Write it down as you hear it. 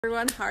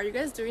Everyone, how are you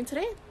guys doing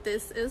today?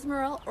 This is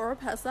Morel or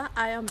Pesa.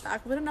 I am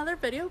back with another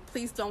video.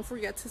 Please don't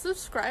forget to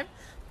subscribe,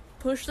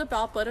 push the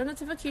bell button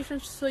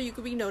notifications so you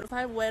can be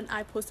notified when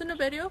I post a new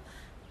video,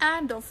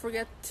 and don't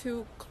forget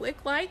to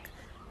click like,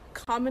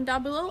 comment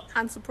down below,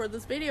 and support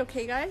this video,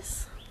 okay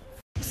guys?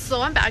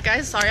 So I'm back,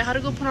 guys. Sorry I had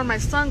to go put on my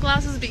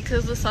sunglasses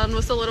because the sun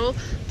was a little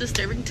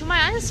disturbing to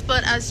my eyes,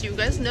 but as you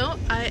guys know,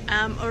 I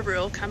am a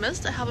real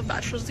chemist. I have a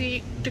bachelor's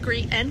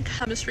degree in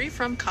chemistry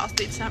from Cal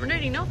State San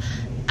Bernardino.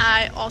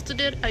 I also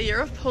did a year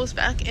of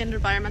post-bac in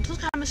environmental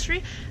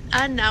chemistry,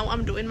 and now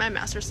I'm doing my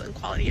master's in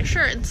quality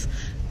assurance.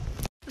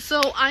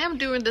 So I am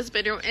doing this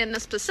video in a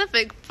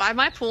specific by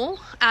my pool.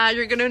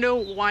 You're gonna know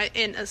why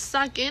in a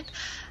second.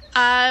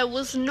 I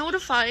was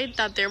notified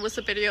that there was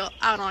a video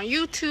out on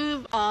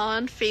YouTube,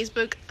 on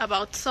Facebook,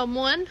 about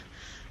someone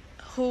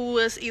who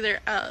was either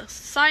a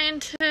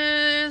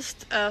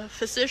scientist, a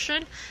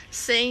physician,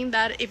 saying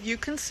that if you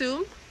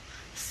consume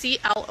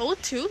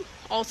ClO2,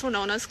 also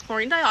known as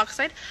chlorine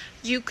dioxide,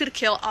 you could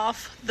kill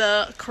off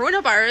the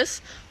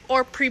coronavirus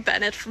or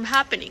prevent it from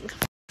happening.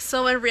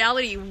 So in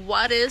reality,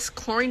 what is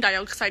chlorine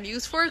dioxide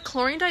used for?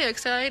 Chlorine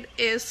dioxide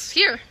is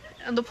here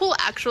in the pool,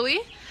 actually.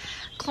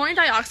 Chlorine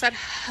dioxide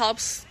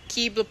helps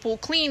keep the pool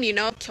clean,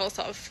 kills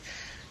off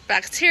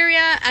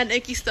bacteria and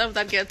icky stuff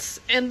that gets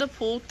in the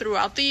pool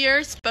throughout the year,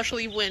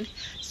 especially when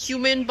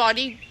human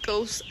body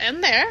goes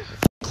in there.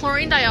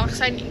 Chlorine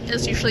dioxide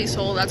is usually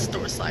sold at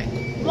stores like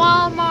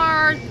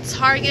Walmart,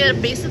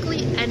 Target,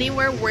 basically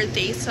anywhere where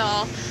they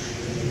sell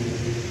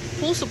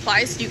pool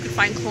supplies. You could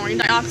find chlorine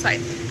dioxide.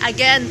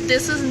 Again,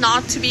 this is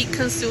not to be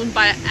consumed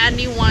by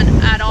anyone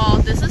at all.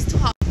 This is to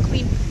help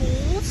clean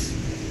pools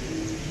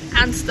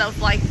and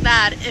stuff like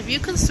that. If you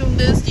consume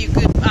this, you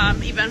could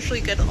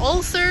eventually get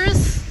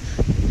ulcers.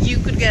 You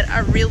could get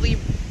a really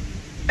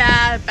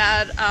bad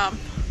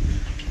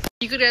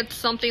you could get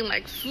something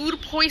like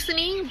food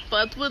poisoning,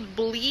 but with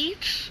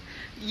bleach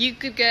you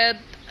could get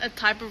a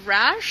type of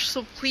rash.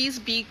 So please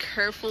be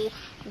careful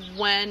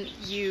when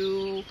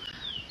you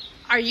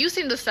are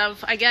using this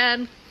stuff.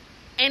 Again,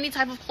 any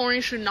type of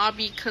chlorine should not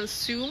be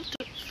consumed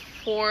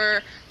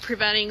for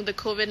preventing the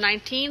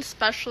COVID-19,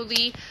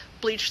 especially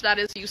bleach that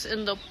is used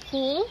in the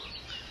pool.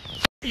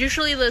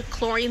 Usually the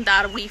chlorine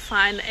that we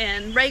find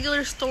in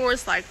regular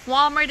stores like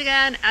Walmart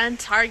again and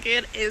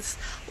Target is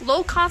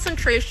low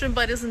concentration,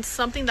 but isn't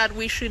something that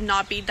we should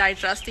not be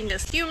digesting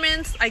as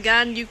humans.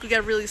 Again, you could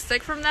get really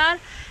sick from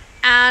that,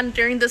 and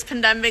during this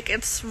pandemic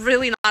it's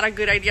really not a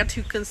good idea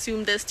to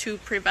consume this to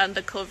prevent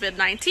the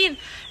COVID-19.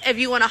 If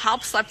you want to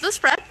help stop the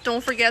spread,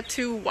 don't forget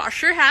to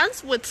wash your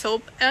hands with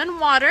soap and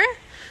water.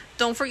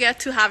 Don't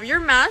forget to have your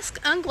mask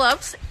and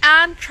gloves,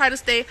 and try to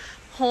stay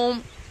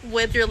home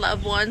with your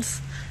loved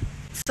ones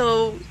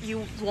so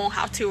you won't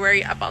have to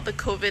worry about the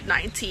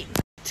COVID-19.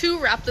 To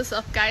wrap this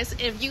up, guys,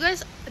 if you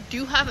guys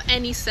do have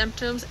any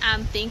symptoms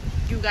and think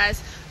you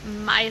guys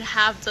might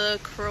have the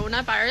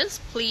coronavirus,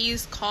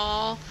 please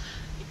call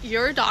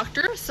your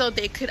doctor so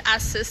they could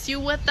assist you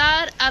with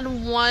that.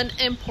 And one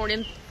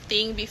important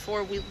thing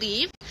before we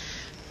leave,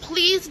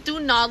 please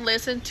do not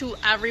listen to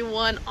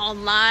everyone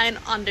online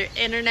on the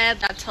internet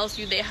that tells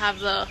you they have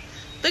the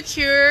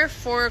cure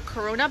for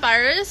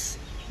coronavirus.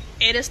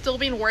 It is still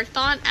being worked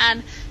on,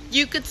 and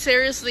you could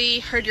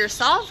seriously hurt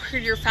yourself,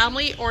 hurt your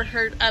family, or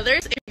hurt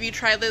others if you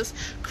try this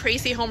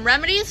crazy home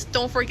remedies.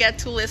 Don't forget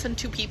to listen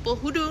to people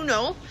who do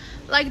know,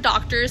 like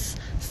doctors,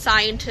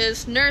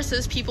 scientists,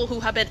 nurses, people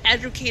who have been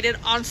educated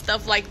on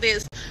stuff like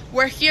this.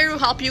 We're here to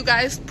help you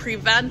guys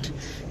prevent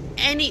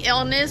any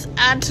illness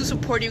and to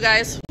support you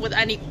guys with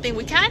anything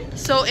we can.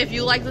 So if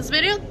you like this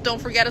video,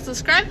 don't forget to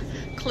subscribe,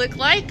 click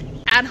like,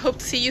 and hope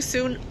to see you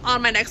soon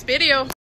on my next video.